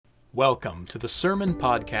Welcome to the Sermon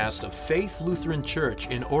Podcast of Faith Lutheran Church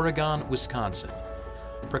in Oregon, Wisconsin,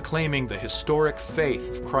 proclaiming the historic faith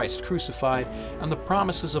of Christ crucified and the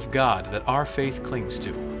promises of God that our faith clings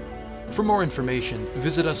to. For more information,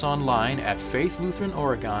 visit us online at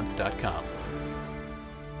faithlutheranoregon.com.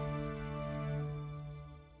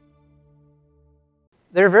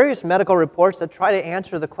 There are various medical reports that try to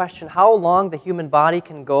answer the question how long the human body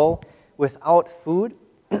can go without food.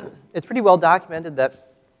 It's pretty well documented that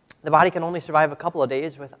the body can only survive a couple of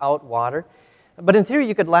days without water. But in theory,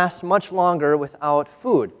 you could last much longer without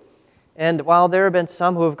food. And while there have been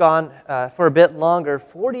some who have gone for a bit longer,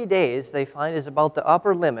 40 days, they find, is about the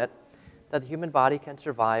upper limit that the human body can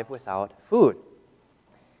survive without food.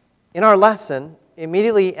 In our lesson,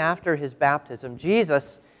 immediately after his baptism,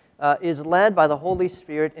 Jesus is led by the Holy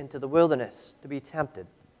Spirit into the wilderness to be tempted.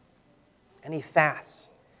 And he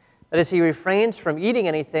fasts. That is, he refrains from eating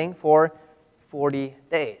anything for 40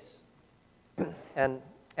 days. And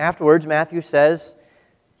afterwards, Matthew says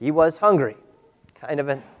he was hungry. Kind of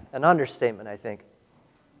an understatement, I think.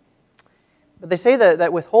 But they say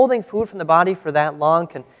that withholding food from the body for that long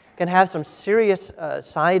can have some serious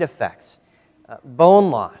side effects.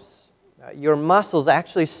 Bone loss. Your muscles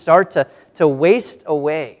actually start to waste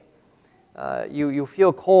away. You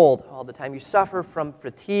feel cold all the time. You suffer from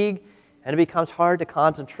fatigue, and it becomes hard to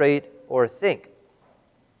concentrate or think.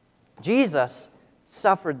 Jesus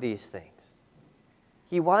suffered these things.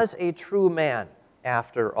 He was a true man,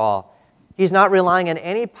 after all. He's not relying on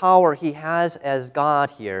any power he has as God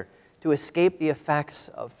here to escape the effects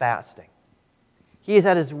of fasting. He is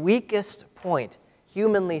at his weakest point,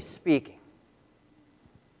 humanly speaking.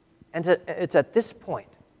 And it's at this point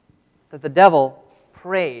that the devil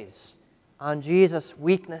preys on Jesus'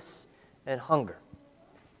 weakness and hunger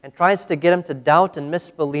and tries to get him to doubt and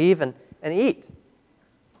misbelieve and eat.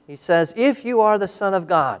 He says, "If you are the Son of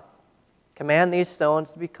God, command these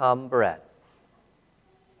stones to become bread."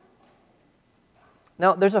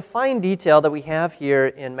 Now, there's a fine detail that we have here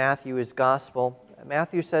in Matthew's gospel.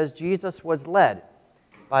 Matthew says Jesus was led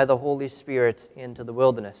by the Holy Spirit into the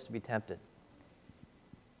wilderness to be tempted.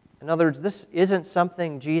 In other words, this isn't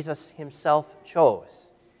something Jesus himself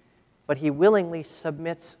chose, but he willingly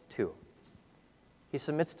submits to. He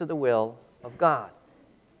submits to the will of God.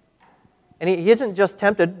 And he isn't just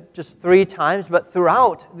tempted just 3 times, but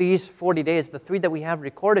throughout these 40 days, the 3 that we have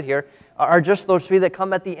recorded here are just those 3 that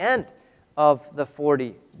come at the end of the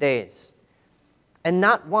 40 days. And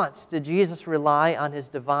not once did Jesus rely on his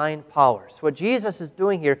divine powers. What Jesus is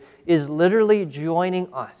doing here is literally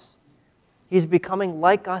joining us. He's becoming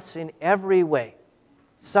like us in every way,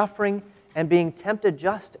 suffering and being tempted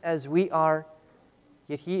just as we are,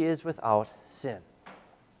 yet he is without sin.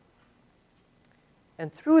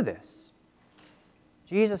 And through this,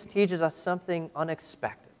 Jesus teaches us something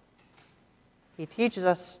unexpected. He teaches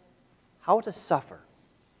us how to suffer,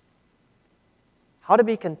 how to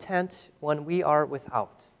be content when we are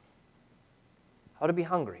without, how to be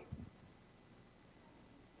hungry.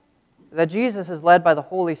 That Jesus is led by the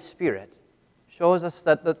Holy Spirit shows us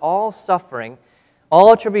that all suffering,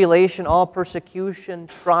 all tribulation, all persecution,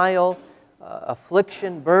 trial,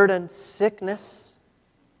 affliction, burden, sickness,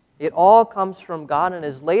 it all comes from God and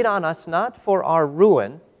is laid on us not for our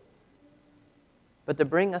ruin, but to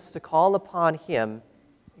bring us to call upon him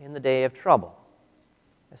in the day of trouble.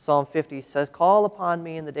 As Psalm 50 says, "Call upon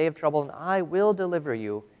me in the day of trouble, and I will deliver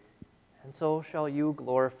you, and so shall you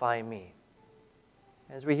glorify me."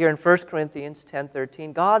 As we hear in 1 Corinthians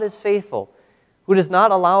 10:13, God is faithful, who does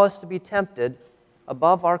not allow us to be tempted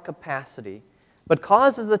above our capacity, but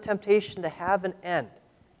causes the temptation to have an end,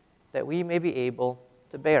 that we may be able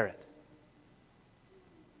to bear it.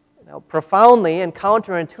 Now, profoundly and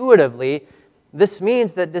counterintuitively, this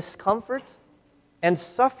means that discomfort and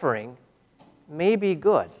suffering may be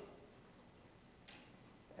good.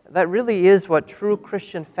 That really is what true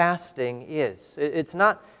Christian fasting is. It's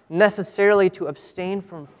not necessarily to abstain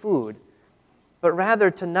from food, but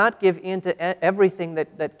rather to not give in to everything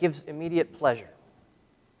that gives immediate pleasure.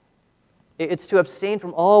 It's to abstain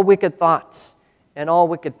from all wicked thoughts and all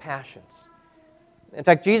wicked passions. In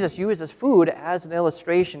fact, Jesus uses food as an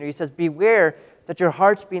illustration. He says, "Beware that your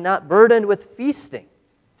hearts be not burdened with feasting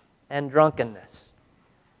and drunkenness."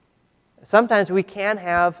 Sometimes we can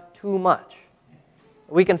have too much.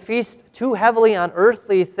 We can feast too heavily on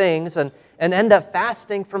earthly things and end up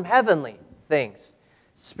fasting from heavenly things,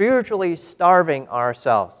 spiritually starving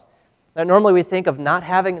ourselves. Now, normally we think of not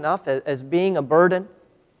having enough as being a burden,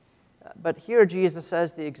 but here Jesus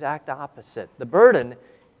says the exact opposite. The burden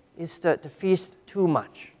is to feast too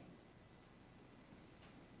much.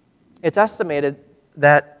 It's estimated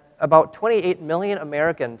that about 28 million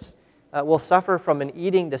Americans will suffer from an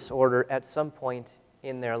eating disorder at some point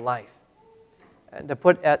in their life. And to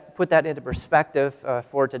put that into perspective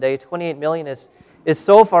for today, 28 million is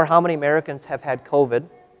so far how many Americans have had COVID.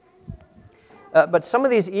 But some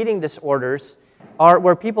of these eating disorders are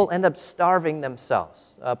where people end up starving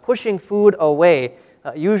themselves, pushing food away,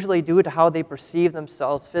 usually due to how they perceive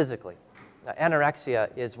themselves physically. Anorexia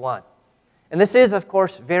is one. And this is, of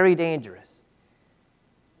course, very dangerous.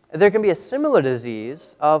 There can be a similar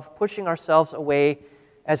disease of pushing ourselves away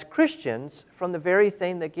as Christians from the very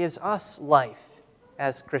thing that gives us life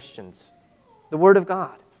as Christians, the Word of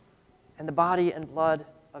God and the body and blood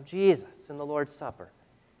of Jesus in the Lord's Supper.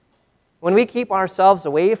 When we keep ourselves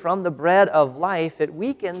away from the bread of life, it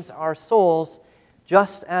weakens our souls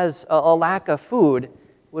just as a lack of food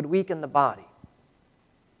would weaken the body.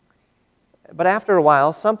 But after a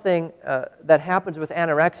while, something that happens with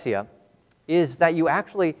anorexia is that you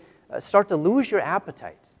actually start to lose your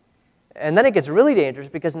appetite. And then it gets really dangerous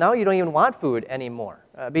because now you don't even want food anymore.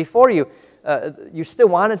 Before you still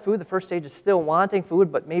wanted food. The first stage is still wanting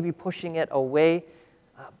food, but maybe pushing it away.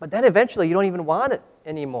 But then eventually you don't even want it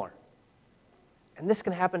anymore. And this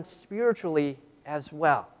can happen spiritually as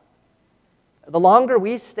well. The longer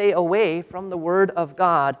we stay away from the Word of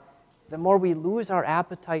God, the more we lose our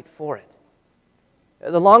appetite for it.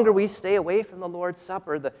 The longer we stay away from the Lord's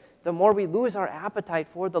Supper, the more we lose our appetite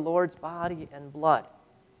for the Lord's body and blood.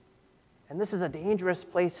 And this is a dangerous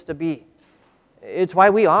place to be. It's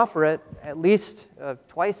why we offer it at least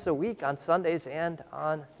twice a week on Sundays and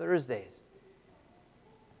on Thursdays.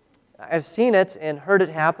 I've seen it and heard it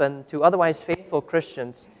happen to otherwise faithful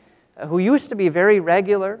Christians who used to be very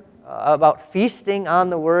regular about feasting on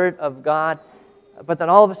the Word of God, but then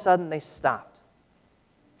all of a sudden they stopped.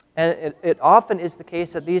 And it often is the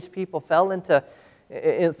case that these people fell in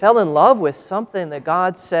love with something that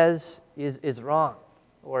God says is wrong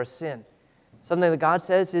or a sin, something that God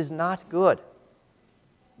says is not good.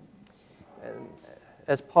 And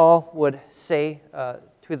as Paul would say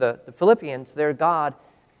to the Philippians, their God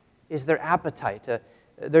is their appetite.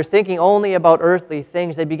 They're thinking only about earthly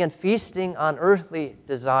things. They begin feasting on earthly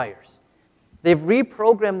desires. They've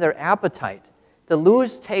reprogrammed their appetite to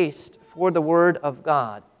lose taste for the Word of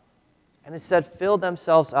God and instead fill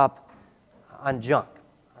themselves up on junk,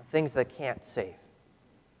 on things that can't save.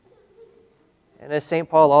 And as St.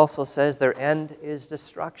 Paul also says, their end is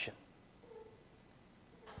destruction.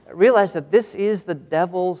 Realize that this is the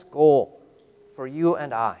devil's goal for you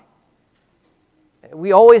and I.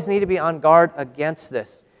 We always need to be on guard against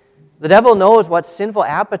this. The devil knows what sinful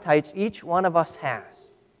appetites each one of us has.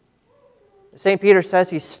 St. Peter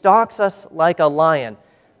says he stalks us like a lion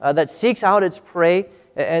that seeks out its prey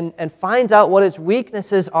and finds out what its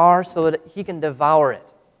weaknesses are so that he can devour it.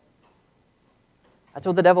 That's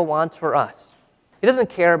what the devil wants for us. He doesn't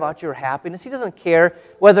care about your happiness. He doesn't care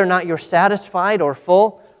whether or not you're satisfied or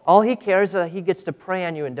full. All he cares is that he gets to prey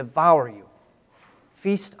on you and devour you,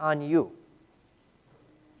 feast on you.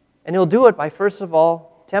 And he'll do it by, first of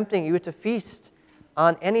all, tempting you to feast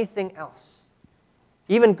on anything else,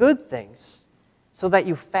 even good things, so that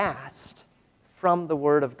you fast from the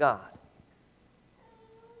Word of God.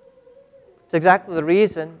 It's exactly the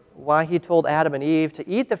reason why he told Adam and Eve to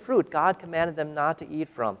eat the fruit God commanded them not to eat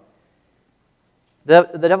from. The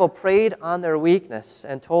devil preyed on their weakness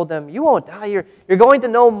and told them, you won't die, you're going to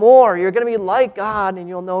know more, you're going to be like God, and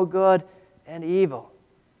you'll know good and evil.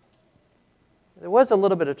 There was a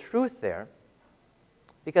little bit of truth there,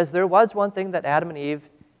 because there was one thing that Adam and Eve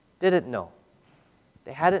didn't know.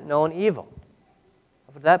 They hadn't known evil.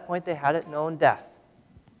 Up to that point, they hadn't known death.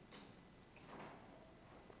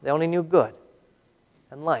 They only knew good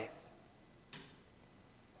and life.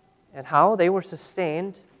 And how they were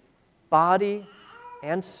sustained, body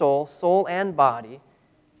and soul and body,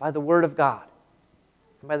 by the Word of God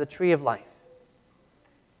and by the tree of life.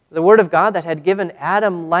 The Word of God that had given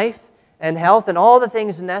Adam life and health and all the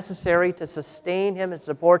things necessary to sustain him and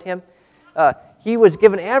support him. He was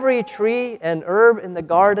given every tree and herb in the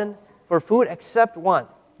garden for food except one,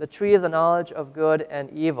 the tree of the knowledge of good and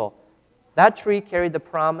evil. That tree carried the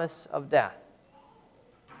promise of death.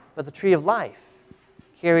 But the tree of life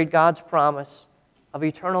carried God's promise of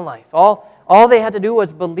eternal life. All they had to do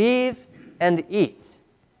was believe and eat,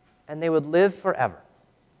 and they would live forever.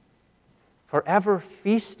 Forever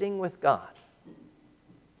feasting with God.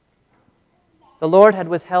 The Lord had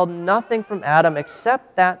withheld nothing from Adam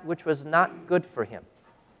except that which was not good for him.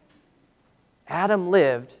 Adam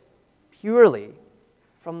lived purely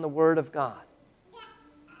from the Word of God.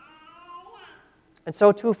 And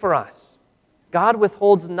so too for us. God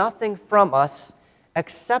withholds nothing from us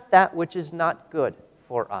except that which is not good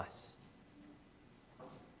for us.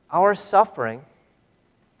 Our suffering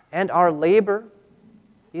and our labor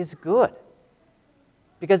is good,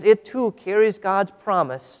 because it too carries God's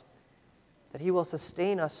promise that He will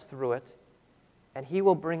sustain us through it and He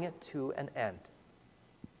will bring it to an end.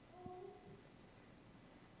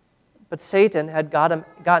 But Satan had gotten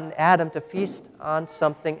Adam to feast on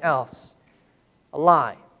something else, a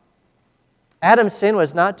lie. Adam's sin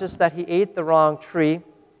was not just that he ate the wrong tree,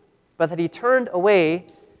 but that he turned away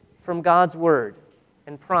from God's word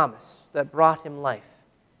and promise that brought him life.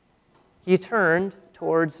 He turned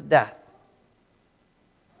towards death.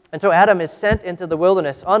 And so Adam is sent into the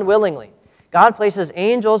wilderness unwillingly. God places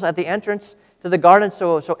angels at the entrance to the garden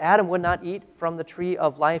so Adam would not eat from the tree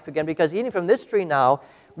of life again, because eating from this tree now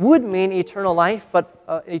would mean eternal life, but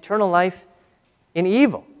eternal life in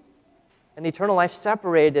evil, an eternal life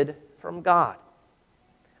separated from God.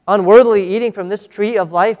 Unworthily eating from this tree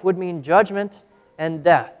of life would mean judgment and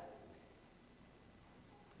death.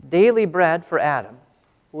 Daily bread for Adam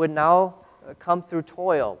would now come through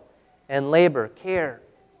toil and labor, care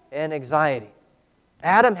and anxiety.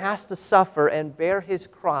 Adam has to suffer and bear his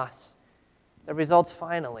cross that results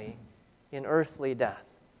finally in earthly death.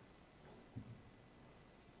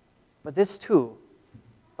 But this too,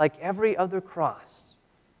 like every other cross,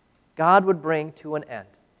 God would bring to an end.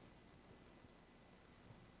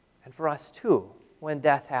 And for us too, when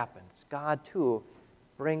death happens, God too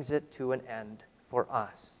brings it to an end for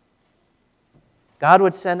us. God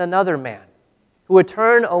would send another man who would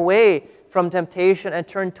turn away from temptation and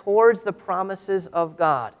turn towards the promises of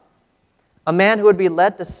God. A man who would be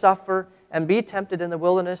led to suffer and be tempted in the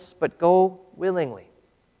wilderness, but go willingly.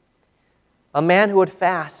 A man who would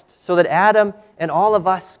fast so that Adam and all of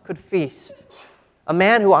us could feast. A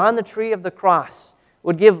man who on the tree of the cross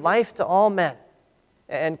would give life to all men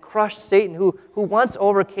and crush Satan, who once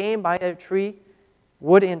overcame by a tree,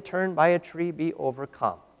 would in turn by a tree be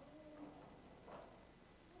overcome.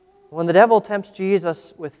 When the devil tempts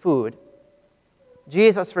Jesus with food,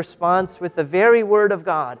 Jesus responds with the very word of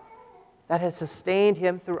God that has sustained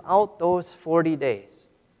him throughout those 40 days.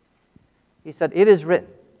 He said, "It is written,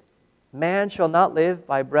 man shall not live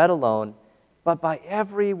by bread alone, but by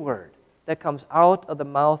every word that comes out of the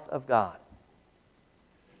mouth of God."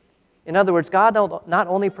 In other words, God not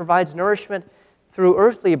only provides nourishment through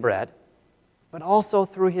earthly bread, but also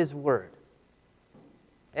through His Word.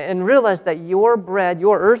 And realize that your bread,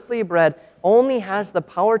 your earthly bread, only has the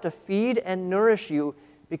power to feed and nourish you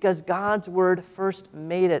because God's Word first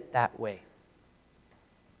made it that way.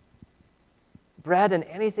 Bread and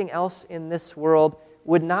anything else in this world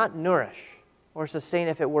would not nourish or sustain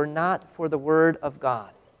if it were not for the Word of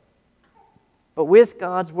God. But with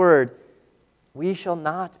God's Word, we shall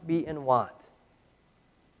not be in want.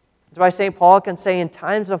 That's why St. Paul can say in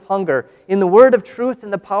times of hunger, in the word of truth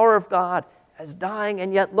and the power of God, as dying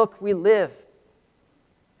and yet look, we live.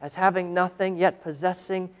 As having nothing, yet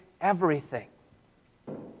possessing everything.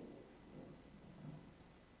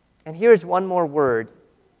 And here's one more word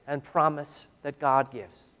and promise that God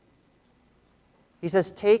gives. He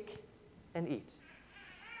says, "Take and eat.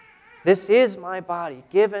 This is my body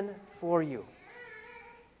given for you.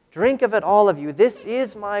 Drink of it, all of you. This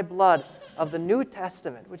is my blood of the New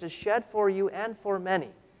Testament, which is shed for you and for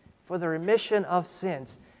many, for the remission of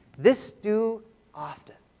sins. This do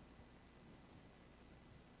often."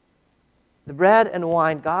 The bread and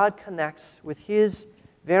wine God connects with His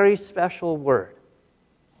very special word,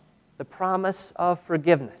 the promise of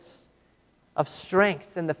forgiveness, of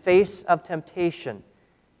strength in the face of temptation,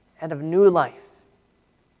 and of new life,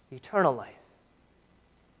 eternal life.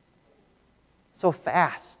 So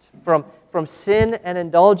fast from sin and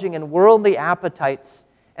indulging in worldly appetites,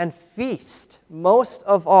 and feast, most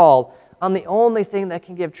of all, on the only thing that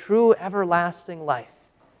can give true everlasting life.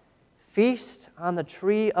 Feast on the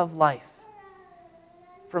tree of life.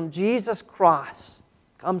 From Jesus' cross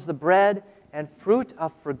comes the bread and fruit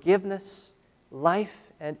of forgiveness,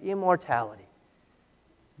 life, and immortality.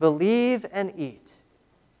 Believe and eat.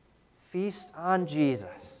 Feast on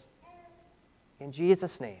Jesus. In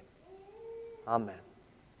Jesus' name. Amen.